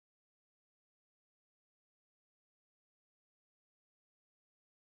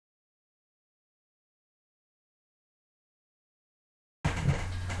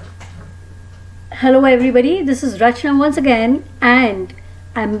Hello everybody, this is Rachna once again and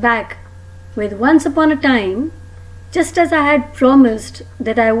I'm back with Once Upon a Time, just as I had promised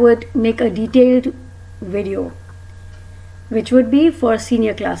that I would make a detailed video which would be for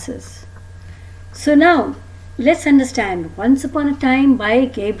senior classes. So now let's understand Once Upon a Time by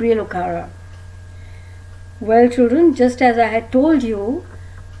Gabriel O'Hara. Well children, just as I had told you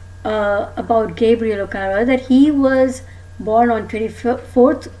about Gabriel O'Hara, that he was born on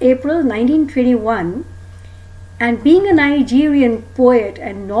 24th April 1921, and being a Nigerian poet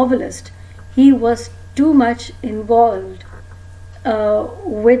and novelist, he was too much involved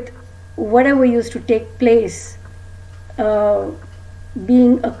with whatever used to take place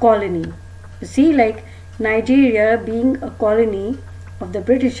being a colony. You see, like Nigeria being a colony of the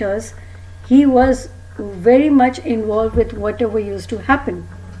Britishers, he was very much involved with whatever used to happen.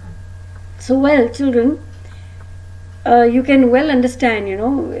 So well children, you can well understand,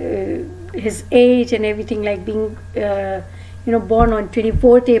 his age and everything, like being, born on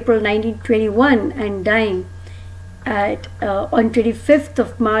 24th April 1921 and dying on 25th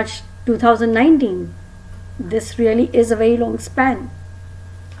of March 2019. This really is a very long span.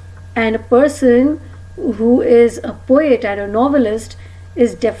 And a person who is a poet and a novelist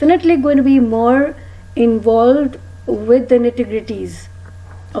is definitely going to be more involved with the nitty-gritties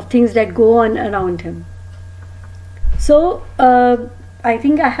of things that go on around him. So I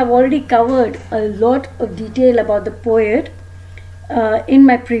think I have already covered a lot of detail about the poet in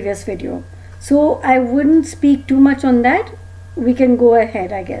my previous video. So I wouldn't speak too much on that. We can go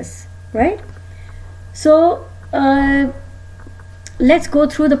ahead, I guess, right? So let's go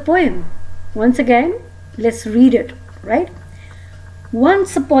through the poem. Once again, let's read it, right?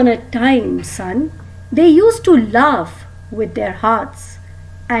 Once upon a time, son, they used to laugh with their hearts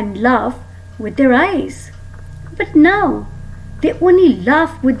and laugh with their eyes. But now they only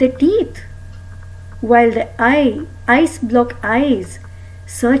laugh with their teeth, while the ice block eyes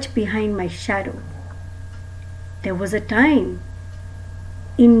search behind my shadow. There was a time,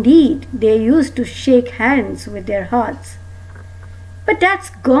 indeed, they used to shake hands with their hearts. But that's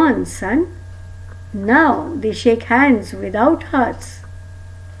gone, son. Now they shake hands without hearts,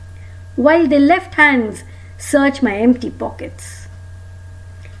 while their left hands search my empty pockets.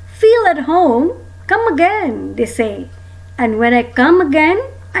 Feel at home. Come again, they say, and when I come again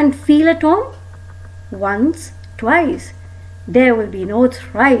and feel at home, once, twice, there will be no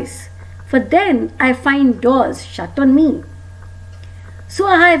thrice, for then I find doors shut on me. So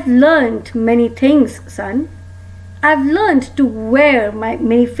I have learnt many things, son. I've learnt to wear my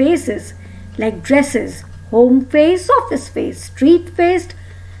many faces like dresses: home face, office face, street face,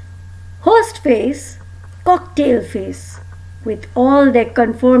 host face, cocktail face, with all their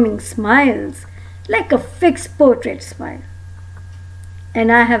conforming smiles, like a fixed portrait smile.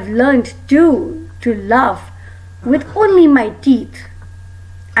 And I have learned too to laugh with only my teeth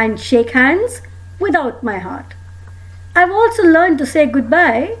and shake hands without my heart. I've also learned to say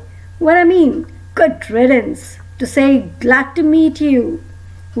goodbye, good riddance, to say glad to meet you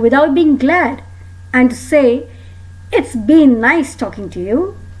without being glad, and to say it's been nice talking to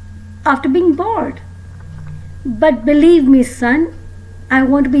you after being bored. But believe me, son, I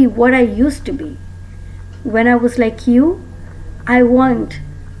want to be what I used to be. When I was like you, I want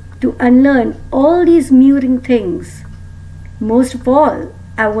to unlearn all these muting things. Most of all,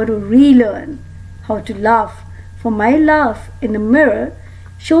 I want to relearn how to laugh, for my laugh in the mirror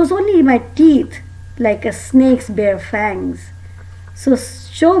shows only my teeth like a snake's bare fangs. So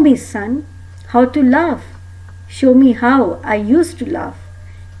show me, son, how to laugh. Show me how I used to laugh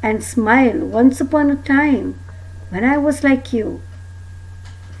and smile once upon a time when I was like you.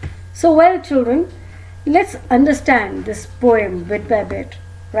 So well, children, let's understand this poem bit by bit,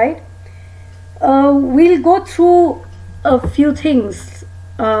 right? We'll go through a few things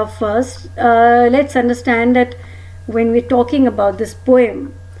first. Let's understand that when we're talking about this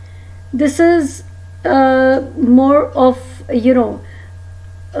poem, this is more of,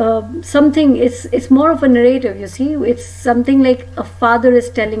 something, it's more of a narrative, you see. It's something like a father is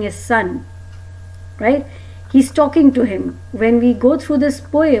telling his son, right? He's talking to him. When we go through this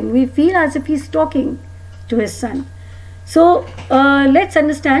poem, we feel as if he's talking to his son. So let's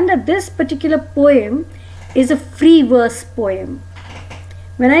understand that this particular poem is a free verse poem.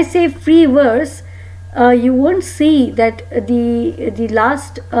 When I say free verse, you won't see that the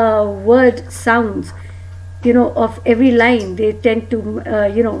last word sounds, of every line, they tend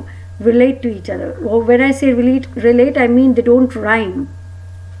to, relate to each other. Or when I say relate, I mean they don't rhyme,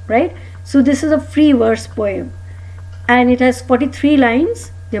 right? So this is a free verse poem, and it has 43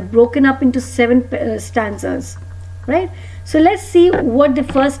 lines. They're broken up into 7 stanzas, right? So let's see what the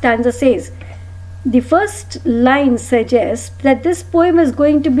first stanza says. The first line suggests that this poem is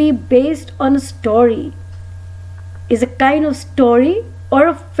going to be based on a story, is a kind of story or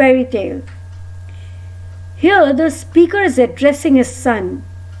a fairy tale. Here, the speaker is addressing his son.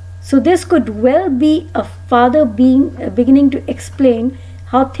 So, this could well be a father beginning to explain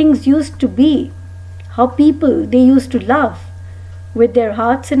how things used to be, how people they used to love with their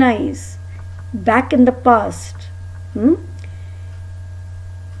hearts and eyes back in the past.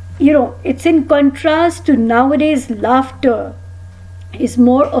 It's in contrast to nowadays laughter is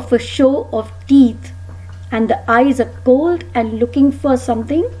more of a show of teeth and the eyes are cold and looking for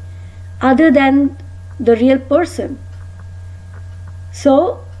something other than the real person.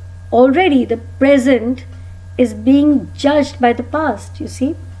 So already the present is being judged by the past, you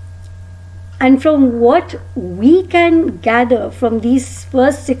see. And from what we can gather from these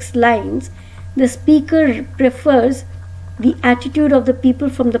first 6 lines, the speaker prefers the attitude of the people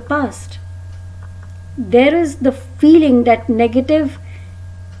from the past. There is the feeling that negative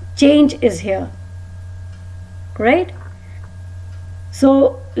change is here, right?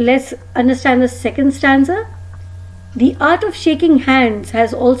 So let's understand the second stanza. The art of shaking hands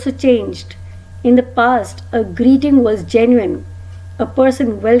has also changed. In the past, a greeting was genuine, a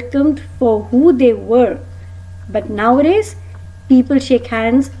person welcomed for who they were. But nowadays, people shake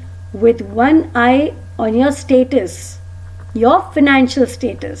hands with one eye on your status, your financial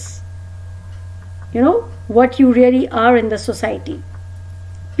status, what you really are in the society.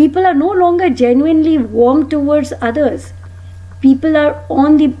 People are no longer genuinely warm towards others. People are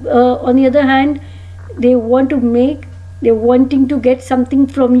on the other hand, they're wanting to get something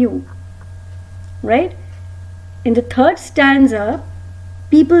from you, right? In the third stanza,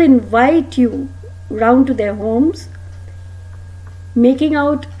 people invite you round to their homes, making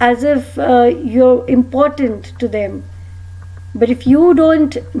out as if you're important to them. But if you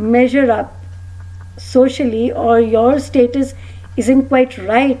don't measure up socially or your status isn't quite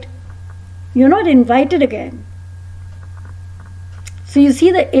right, you're not invited again. So you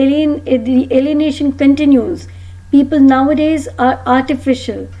see the alienation continues. People nowadays are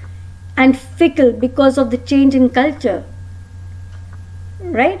artificial and fickle because of the change in culture,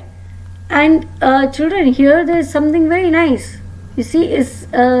 right? And children, here there is something very nice. You see, is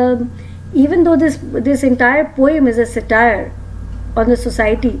even though this entire poem is a satire on the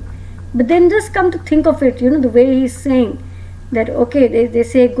society, but then just come to think of it, the way he's saying that, okay, they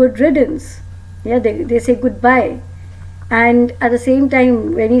say good riddance, they say goodbye, and at the same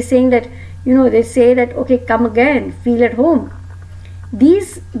time when he's saying that, they say that, okay, come again, feel at home.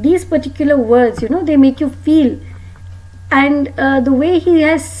 These particular words, they make you feel, and the way he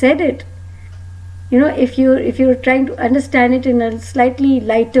has said it, if you're trying to understand it in a slightly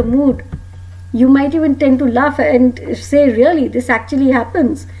lighter mood, you might even tend to laugh and say, really, this actually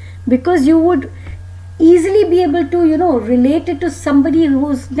happens, because you would easily be able to, relate it to somebody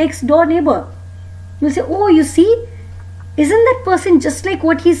who's next door neighbor. You say, oh, you see, isn't that person just like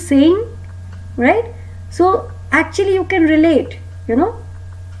what he's saying, right? So actually you can relate,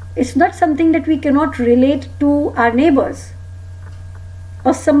 it's not something that we cannot relate to our neighbors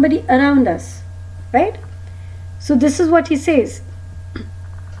or somebody around us, right? So this is what he says.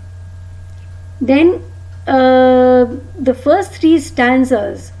 Then the first 3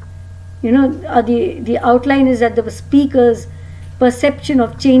 stanzas, the outline is that the speaker's perception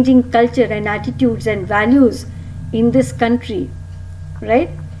of changing culture and attitudes and values in this country, right?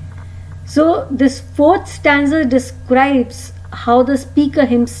 So this 4th stanza describes how the speaker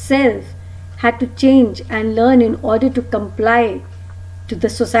himself had to change and learn in order to comply to the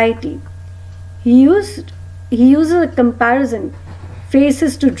society. He uses a comparison,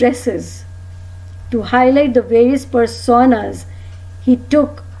 faces to dresses, to highlight the various personas he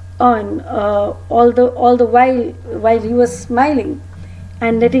took on all the while he was smiling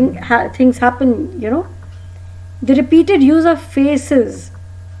and letting things happen. The repeated use of face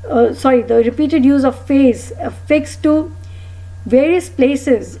affixed to various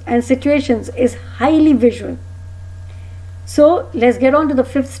places and situations is highly visual. So let's get on to the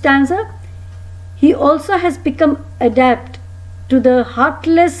 5th stanza. He also has become adept to the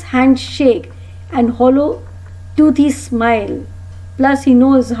heartless handshake and hollow toothy smile. Plus he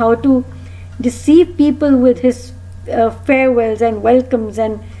knows how to deceive people with his farewells and welcomes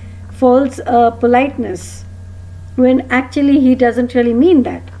and false politeness, when actually he doesn't really mean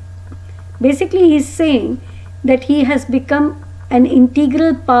that. Basically he's saying that he has become an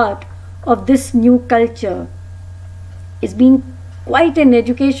integral part of this new culture. It's been quite an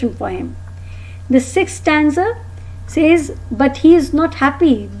education for him. The 6th stanza says, but he is not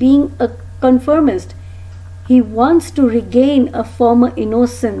happy being a conformist. He wants to regain a former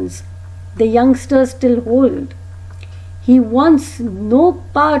innocence the youngsters still hold. He wants no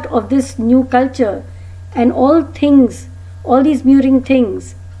part of this new culture and all things, all these muting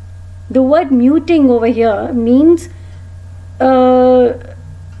things. The word muting over here means to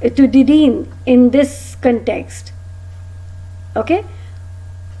demean in this context. Okay?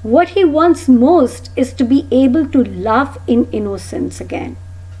 What he wants most is to be able to laugh in innocence again.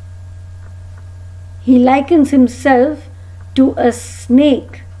 He likens himself to a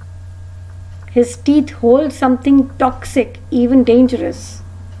snake. His teeth hold something toxic, even dangerous.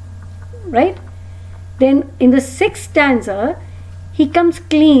 Right? Then in the 6th stanza, he comes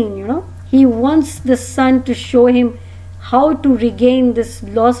clean, He wants the sun to show him how to regain this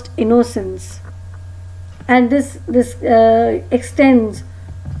lost innocence. And this extends,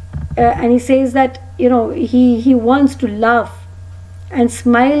 and he says that, he wants to laugh and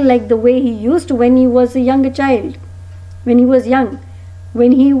smile like the way he used to when he was a younger child, when he was young,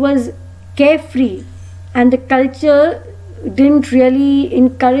 when he was carefree, and the culture didn't really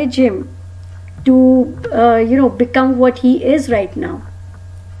encourage him to become what he is right now.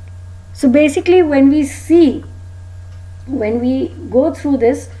 So basically, when we go through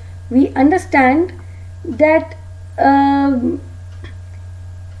this, we understand that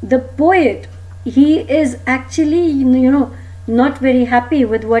the poet, he is actually not very happy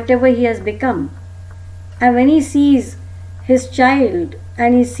with whatever he has become. And when he sees his child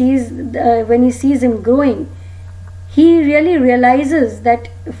and when he sees him growing, he really realizes that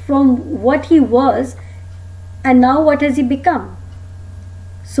from what he was and now what has he become.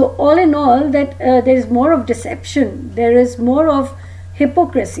 So all in all, that there is more of deception, there is more of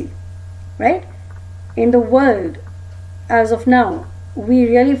hypocrisy, right? In the world as of now, we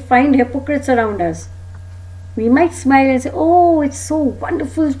really find hypocrites around us. We might smile and say, oh, it's so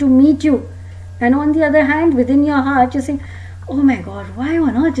wonderful to meet you. And on the other hand, within your heart, you're saying, oh my God, why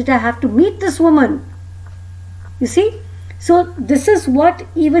on earth did I have to meet this woman? You see? So this is what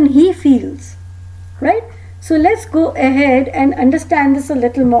even he feels, right? So let's go ahead and understand this a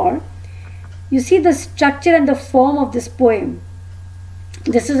little more. You see the structure and the form of this poem.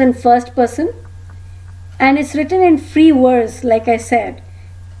 This is in first person, and it's written in free verse, like I said.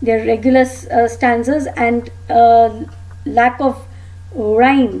 They're regular stanzas, and lack of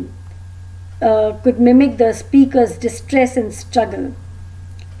rhyme could mimic the speaker's distress and struggle.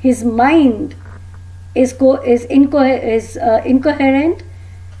 His mind is incoherent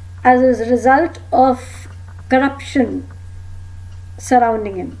as a result of corruption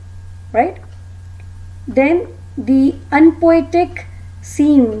surrounding him, right? Then the unpoetic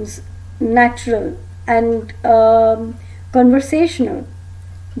seems natural and conversational.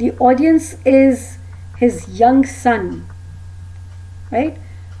 The audience is his young son, right?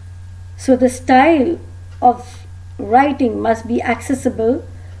 So the style of writing must be accessible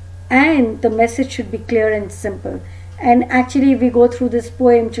and the message should be clear and simple. And actually, if we go through this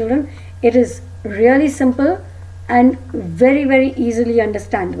poem, children, it is really simple and very, very easily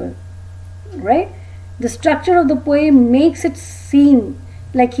understandable, right? The structure of the poem makes it seem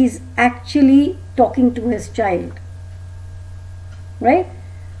like he's actually talking to his child, right?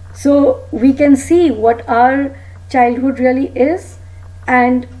 So we can see what our childhood really is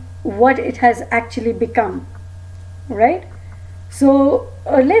and what it has actually become, right? So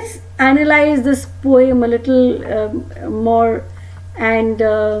let's analyze this poem a little more, and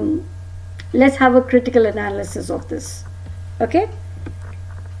let's have a critical analysis of this. Okay?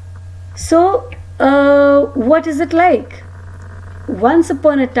 So what is it like? Once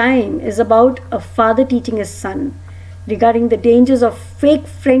Upon a Time is about a father teaching his son regarding the dangers of fake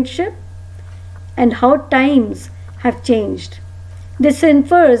friendship and how times have changed. This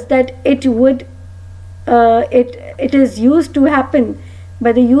infers that it is used to happen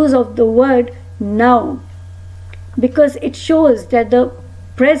by the use of the word now, because it shows that in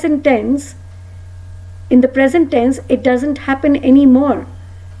the present tense it doesn't happen anymore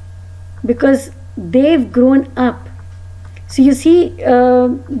because they've grown up. So you see,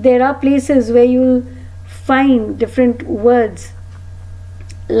 there are places where you'll find different words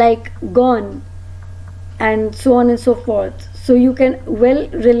like gone and so on and so forth. So you can well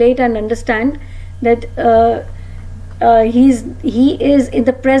relate and understand that he is in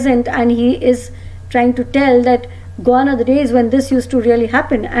the present, and he is trying to tell that gone are the days when this used to really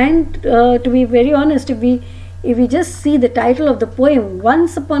happen. And to be very honest, if we just see the title of the poem,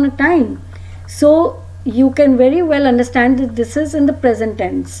 Once Upon a Time, so you can very well understand that this is in the present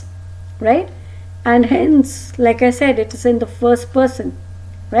tense, right? And hence, like I said, it is in the first person,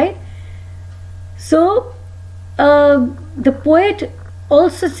 right? So the poet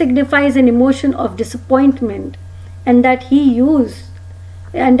also signifies an emotion of disappointment, and that he used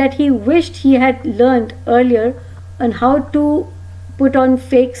and that he wished he had learned earlier on how to put on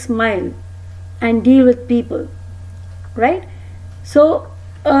fake smile and deal with people, right? So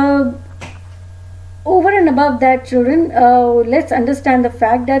over and above that, children, let's understand the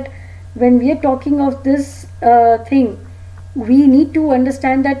fact that when we are talking of this thing, we need to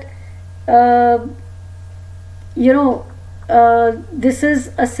understand that this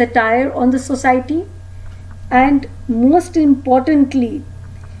is a satire on the society, and most importantly,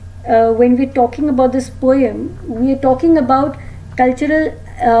 when we're talking about this poem, we are talking about cultural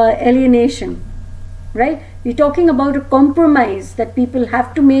alienation, right? We're talking about a compromise that people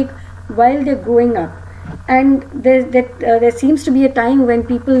have to make while they're growing up, and there seems to be a time when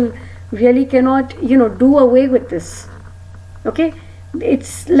people really cannot do away with this. Okay,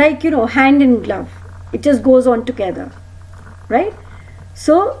 it's like hand in glove, it just goes on together, right?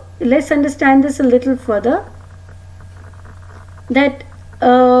 So let's understand this a little further, that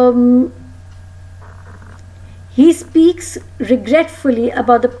he speaks regretfully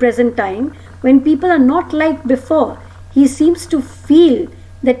about the present time when people are not like before. He seems to feel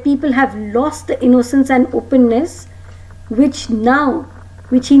that people have lost the innocence and openness which he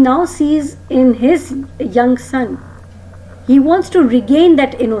now sees in his young son. He wants to regain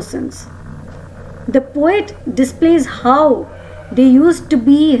that innocence. The poet displays how they used to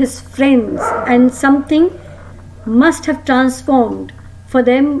be his friends, and something must have transformed for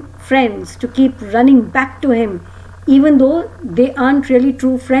them friends to keep running back to him even though they aren't really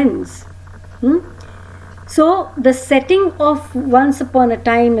true friends. So the setting of Once Upon a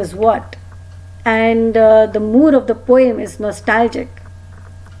Time is what? And the mood of the poem is nostalgic,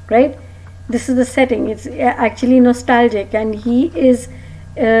 right? This is the setting. It's actually nostalgic, and he is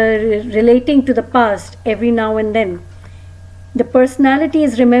relating to the past every now and then. The personality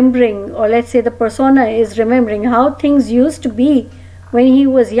is remembering, or let's say the persona is remembering how things used to be when he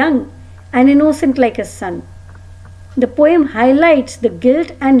was young and innocent like his son. The poem highlights the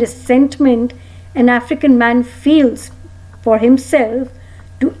guilt and resentment an African man feels for himself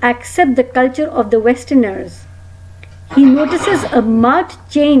to accept the culture of the Westerners. He notices a marked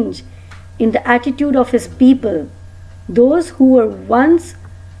change in the attitude of his people, those who were once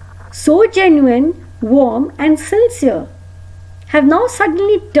so genuine, warm, and sincere, have now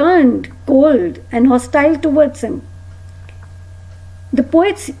suddenly turned cold and hostile towards him. The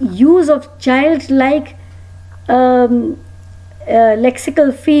poet's use of childlike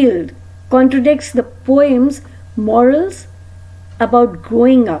lexical field contradicts the poem's morals about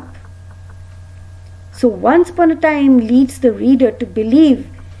growing up. So Once Upon a Time leads the reader to believe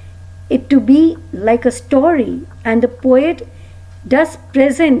it to be like a story, and the poet does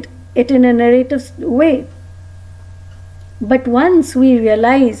present it in a narrative way. But once we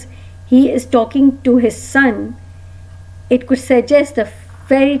realize he is talking to his son, it could suggest a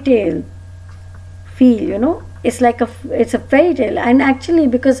fairy tale feel, it's like it's a fairy tale. And actually,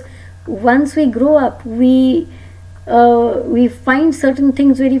 because once we grow up, we find certain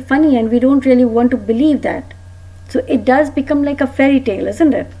things very funny, and we don't really want to believe that. So it does become like a fairy tale,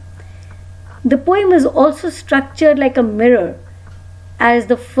 isn't it? The poem is also structured like a mirror, as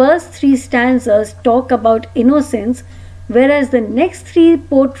the first 3 stanzas talk about innocence, whereas the next 3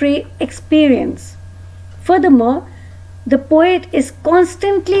 portray experience. Furthermore, the poet is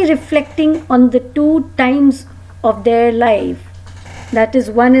constantly reflecting on the 2 times of their life. That is,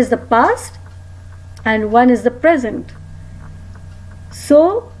 one is the past and one is the present.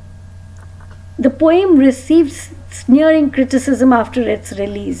 So, the poem receives sneering criticism after its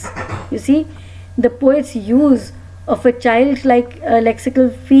release. You see, the poet's use of a childlike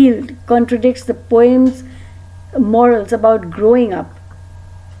lexical field contradicts the poem's morals about growing up,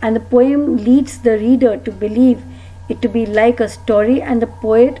 and the poem leads the reader to believe it to be like a story, and the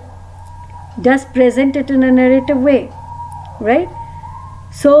poet does present it in a narrative way, right?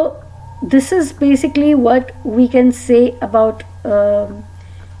 So this is basically what we can say about the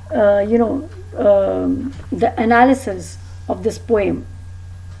analysis of this poem.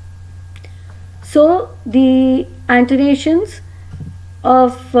 So the annotations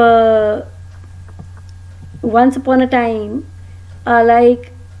of Once Upon a Time are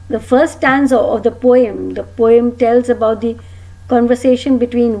like the first stanza of the poem. The poem tells about the conversation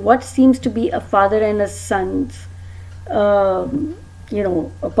between what seems to be a father and a son's, a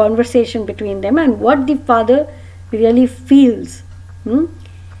conversation between them, and what the father really feels.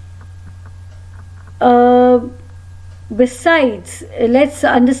 Besides, let's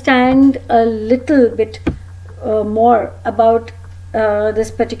understand a little bit more about this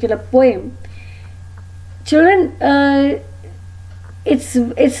particular poem. Children, it's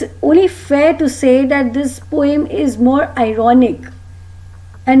only fair to say that this poem is more ironic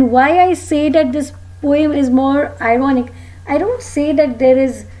And why I say that this poem is more ironic, I don't say that there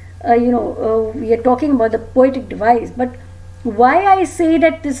is, we are talking about the poetic device, but why I say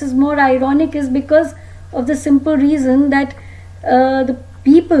that this is more ironic is because of the simple reason that the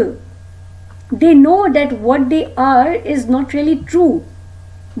people, they know that what they are is not really true.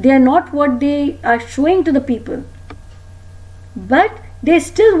 They are not what they are showing to the people. But they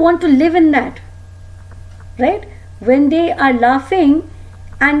still want to live in that. Right? When they are laughing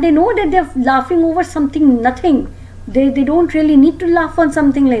and they know that they are laughing over something nothing, they don't really need to laugh on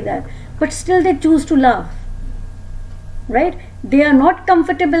something like that, but still they choose to laugh. Right? They are not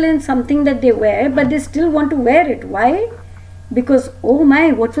comfortable in something that they wear, but they still want to wear it. Why? Because, oh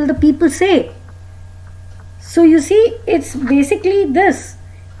my, what will the people say? So you see, it's basically this.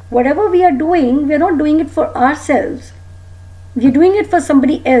 Whatever we are doing, we are not doing it for ourselves. We are doing it for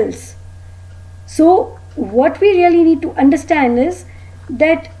somebody else. So what we really need to understand is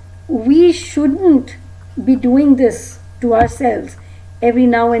that we shouldn't be doing this to ourselves every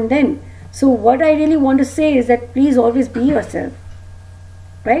now and then. So what I really want to say is that please always be yourself.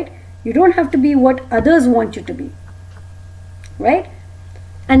 Right? You don't have to be what others want you to be. Right?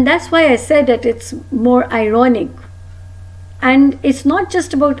 And that's why I said that it's more ironic. And it's not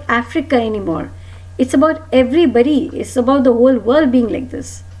just about Africa anymore. It's about everybody. It's about the whole world being like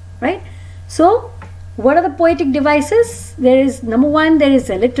this. Right? So, what are the poetic devices? There is, number one, there is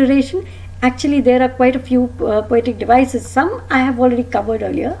alliteration. Actually, there are quite a few poetic devices. Some I have already covered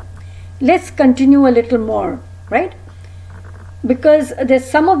earlier. Let's continue a little more. Right? Because there's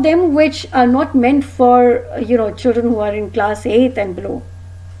some of them which are not meant for, children who are in class 8th and below.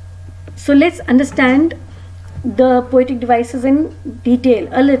 So let's understand the poetic devices in detail,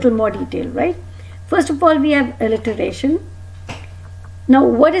 a little more detail, right? First of all, we have alliteration. Now,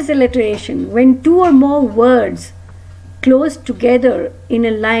 what is alliteration? When two or more words close together in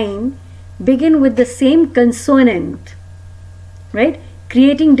a line begin with the same consonant, right?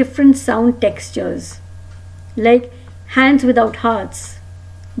 Creating different sound textures, like hands without hearts,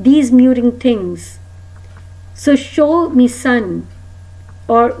 these muting things. So show me sun,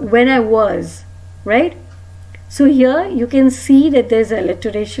 or when I was, right? So here you can see that there's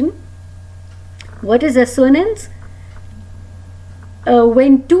alliteration. What is assonance?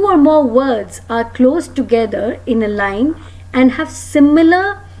 When two or more words are close together in a line and have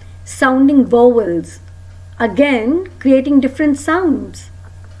similar sounding vowels, again creating different sounds.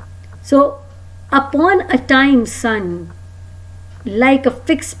 So, upon a time, sun, like a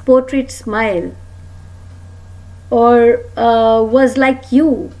fixed portrait smile, or was like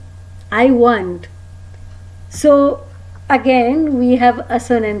you, I want. So, again we have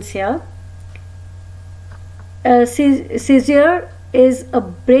assonance here. Caesar is a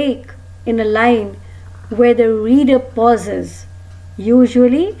break in a line where the reader pauses,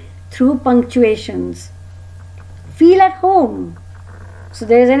 usually through punctuations. Feel at home. So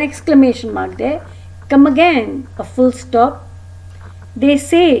there is an exclamation mark there. Come again, a full stop. They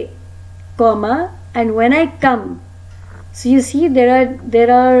say, comma, and when I come. So you see there's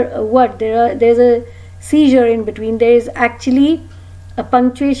a seizure in between. There is actually a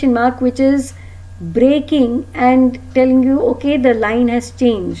punctuation mark which is breaking and telling you, okay, the line has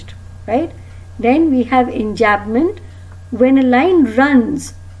changed, right? Then we have enjambment, when a line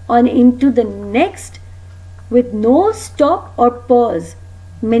runs on into the next with no stop or pause,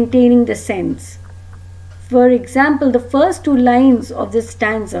 maintaining the sense. For example, the first two lines of this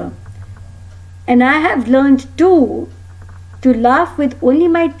stanza, and I have learned too to laugh with only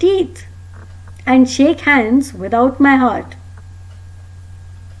my teeth and shake hands without my heart,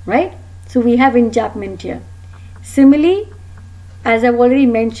 right? So we have enjambment here. Similarly, as I've already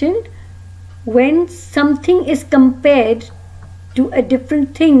mentioned, when something is compared to a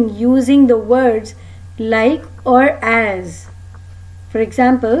different thing using the words like or as. For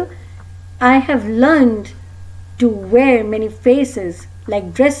example, I have learned to wear many faces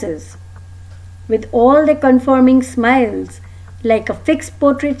like dresses, with all the conforming smiles, like a fixed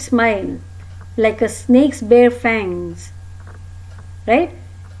portrait smile, like a snake's bare fangs, right?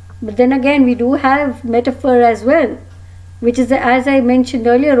 But then again, we do have metaphor as well, which is, as I mentioned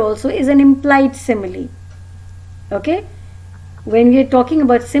earlier also, is an implied simile. Okay? When we are talking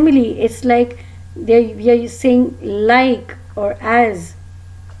about simile, it's like we are saying like or as.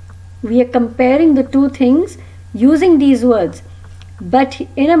 We are comparing the two things using these words. But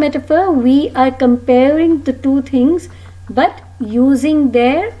in a metaphor, we are comparing the two things, but using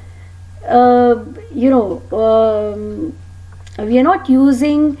their, we are not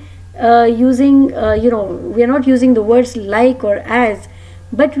using we are not using the words like or as,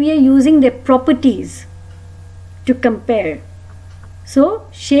 but we are using their properties to compare. So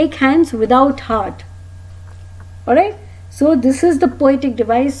shake hands without heart. Alright, so this is the poetic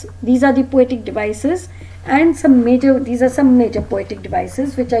device. These are the poetic devices, and these are some major poetic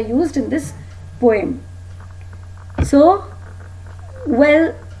devices which are used in this poem. So,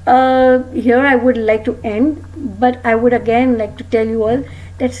 well, here I would like to end, but I would again like to tell you all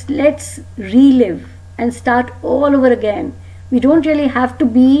that let's relive and start all over again. We don't really have to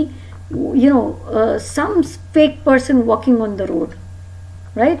be, some fake person walking on the road,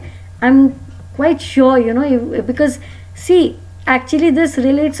 right? I'm quite sure, because see, actually this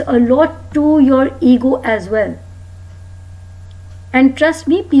relates a lot to your ego as well. And trust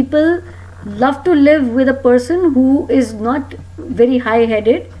me, people love to live with a person who is not very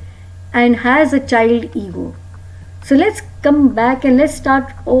high-headed and has a child ego. So let's come back and let's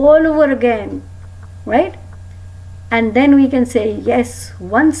start all over again, right? And then we can say, yes,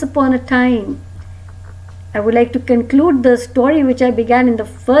 once upon a time. I would like to conclude the story which I began in the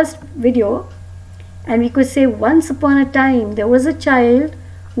first video, and we could say, once upon a time there was a child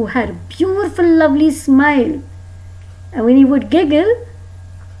who had a beautiful, lovely smile, and when he would giggle,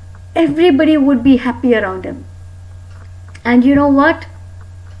 everybody would be happy around him. And you know what?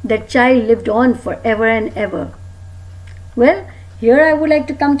 That child lived on forever and ever. Well, here I would like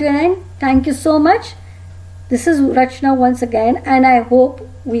to come to an end. Thank you so much. This is Rachna once again, and I hope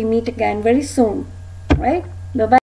we meet again very soon. Right? Bye-bye.